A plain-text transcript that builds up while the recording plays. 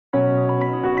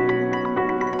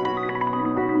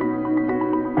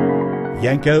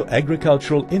Yanco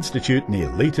Agricultural Institute near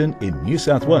Leeton in New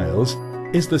South Wales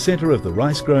is the centre of the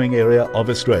rice growing area of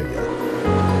Australia.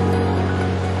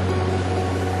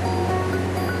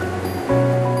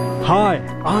 Hi,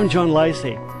 I'm John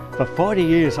Lacey. For 40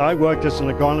 years I worked as an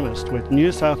agronomist with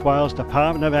New South Wales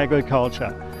Department of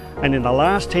Agriculture, and in the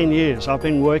last 10 years I've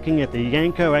been working at the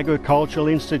Yanco Agricultural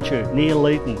Institute near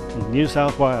Leeton in New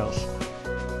South Wales.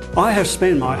 I have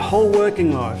spent my whole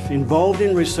working life involved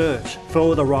in research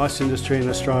for the rice industry in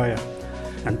Australia.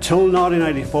 Until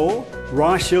 1984,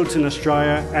 rice yields in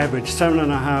Australia averaged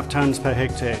 7.5 tonnes per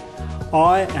hectare.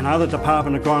 I and other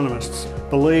department agronomists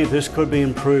believe this could be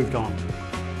improved on.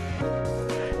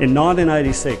 In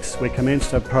 1986, we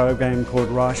commenced a program called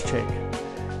Rice Check.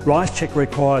 Rice Check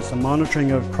requires the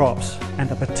monitoring of crops and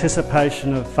the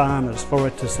participation of farmers for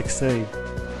it to succeed.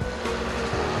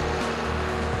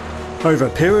 Over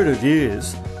a period of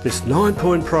years, this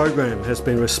 9-point program has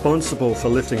been responsible for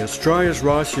lifting Australia's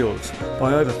rice yields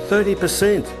by over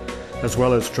 30%, as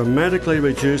well as dramatically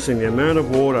reducing the amount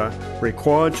of water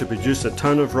required to produce a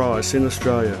tonne of rice in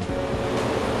Australia.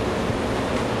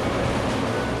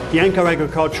 Yanco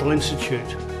Agricultural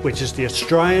Institute, which is the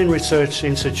Australian Research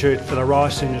Institute for the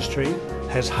rice industry,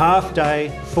 has half-day,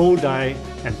 full-day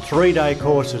and 3-day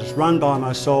courses run by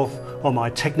myself or my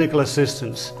technical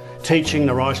assistants teaching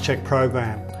the Rice Check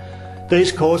program.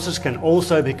 These courses can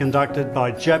also be conducted by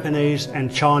Japanese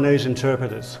and Chinese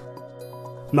interpreters.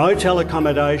 Motel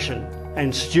accommodation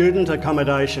and student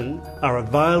accommodation are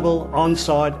available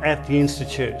on-site at the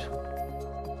Institute.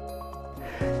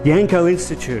 Yanco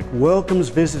Institute welcomes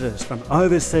visitors from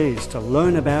overseas to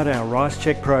learn about our Rice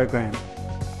Check program.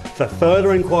 For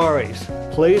further inquiries,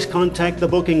 please contact the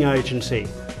booking agency,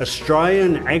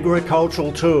 Australian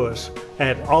Agricultural Tours,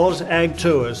 at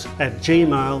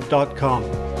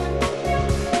ozagtours@gmail.com.